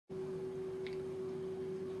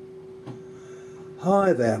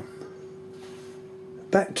Hi there,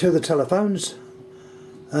 back to the telephones,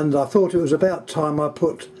 and I thought it was about time I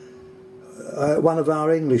put one of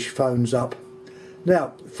our English phones up.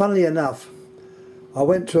 Now, funnily enough, I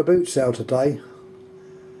went to a boot sale today,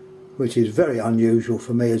 which is very unusual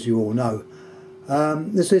for me, as you all know.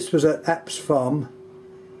 This was at Apps Farm,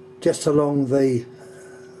 just along the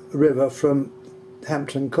river from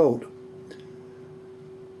Hampton Court,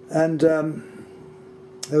 and there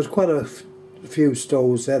was quite a few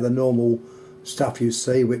stalls there, the normal stuff you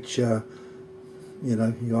see, which you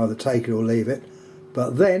know, you either take it or leave it,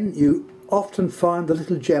 but then you often find the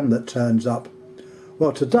little gem that turns up.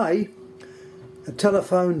 Well, today a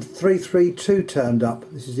telephone 332 turned up.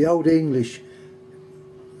 This is the old English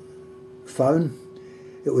phone.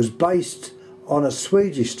 It was based on a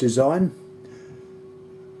Swedish design,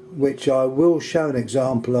 which I will show an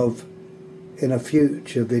example of in a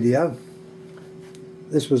future video.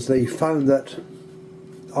 This was the phone that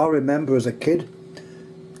I remember as a kid.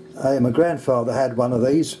 My grandfather had one of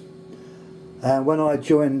these, and when I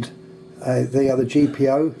joined the other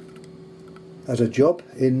GPO as a job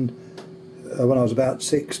in when I was about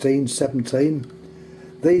 16, 17,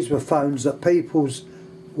 these were phones that people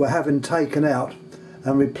were having taken out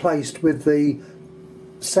and replaced with the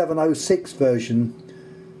 706 version,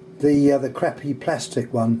 the crappy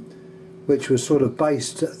plastic one, which was sort of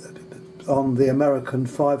based on the American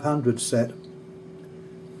 500 set.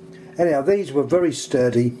 Anyhow, these were very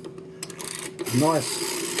sturdy,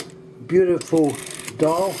 nice, beautiful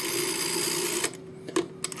dial.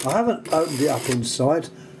 I haven't opened it up inside.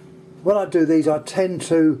 When I do these, I tend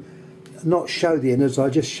to not show the innards,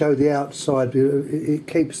 I just show the outside. It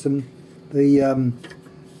keeps them, the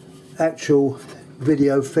actual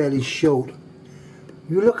video, fairly short.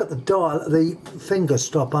 You look at the dial, the finger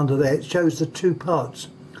stop under there, it shows the two parts.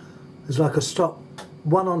 There's like a stop,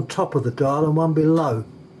 one on top of the dial and one below.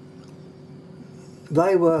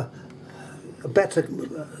 They were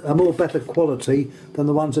a more better quality than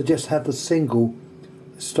the ones that just had the single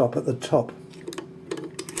stop at the top.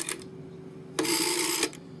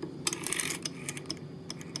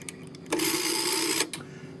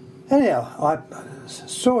 Anyhow, I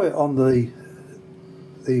saw it on the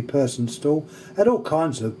person's stall. Had all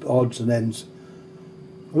kinds of odds and ends,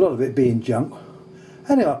 a lot of it being junk.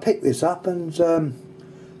 Anyway, I picked this up and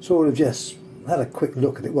sort of just had a quick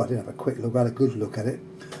look at it. Well, I didn't have a quick look, I had a good look at it.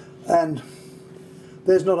 And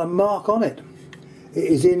there's not a mark on it. It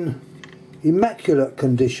is in immaculate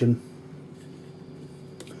condition.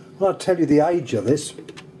 When I tell you the age of this,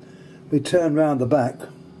 we turn round the back,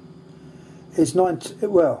 it's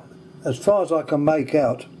well, as far as I can make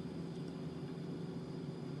out,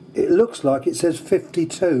 it looks like it says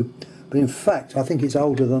 52, but in fact I think it's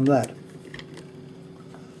older than that.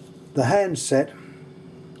 The handset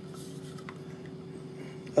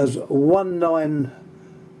as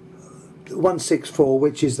 16164,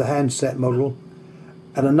 which is the handset model,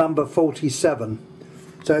 and a number 47,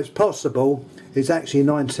 so it's possible it's actually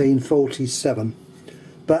 1947.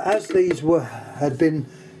 But as these had been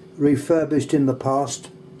refurbished in the past,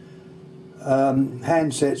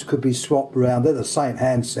 handsets could be swapped around. They're the same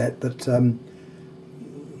handset, but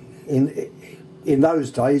in those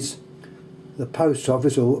days the post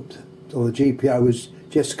office or the GPO was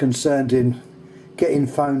just concerned in getting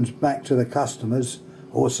phones back to the customers,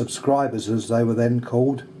 or subscribers as they were then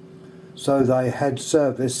called. So they had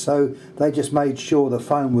service, so they just made sure the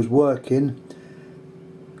phone was working.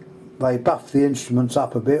 They buffed the instruments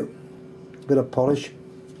up a bit of polish,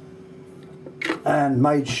 and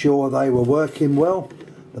made sure they were working well,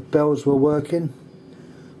 the bells were working.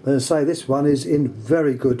 But as I say, this one is in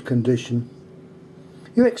very good condition.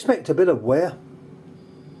 You expect a bit of wear,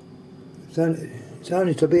 it's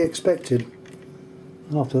only to be expected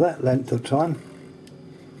after that length of time,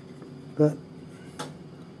 but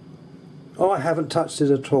I haven't touched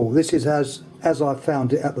it at all. This is as I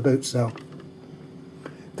found it at the boot sale.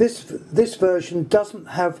 This version doesn't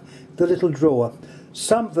have the little drawer.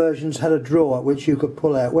 Some versions had a drawer which you could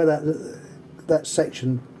pull out, where that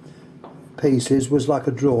section piece was like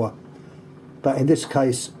a drawer, but in this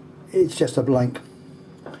case it's just a blank.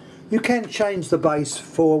 You can change the base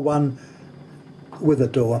for one with a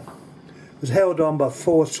door. It was held on by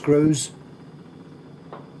 4 screws.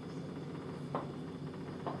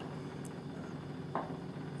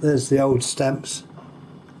 There's the old stamps,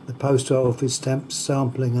 the post office stamps,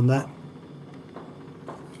 sampling and that.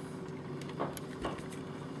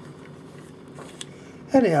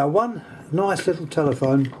 Anyhow, one nice little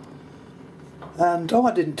telephone, and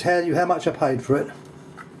I didn't tell you how much I paid for it.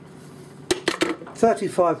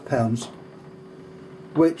 £35,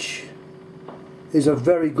 which is a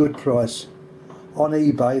very good price. on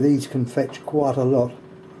eBay these can fetch quite a lot.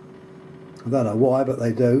 I don't know why, but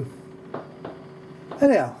they do.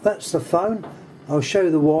 Anyhow, that's the phone. I'll show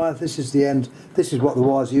you the wire. This is the end. This is what the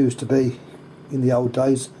wires used to be in the old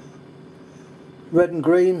days. Red and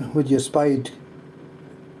green with your spade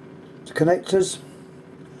connectors.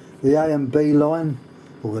 The A and B line,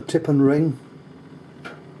 or the tip and ring.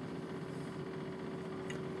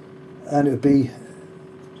 And it would be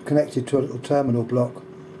connected to a little terminal block,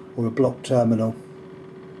 or a block terminal.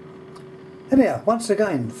 Anyhow, once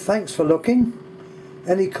again, thanks for looking.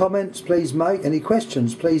 Any comments please make, any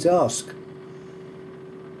questions please ask.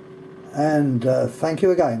 And thank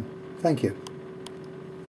you again. Thank you.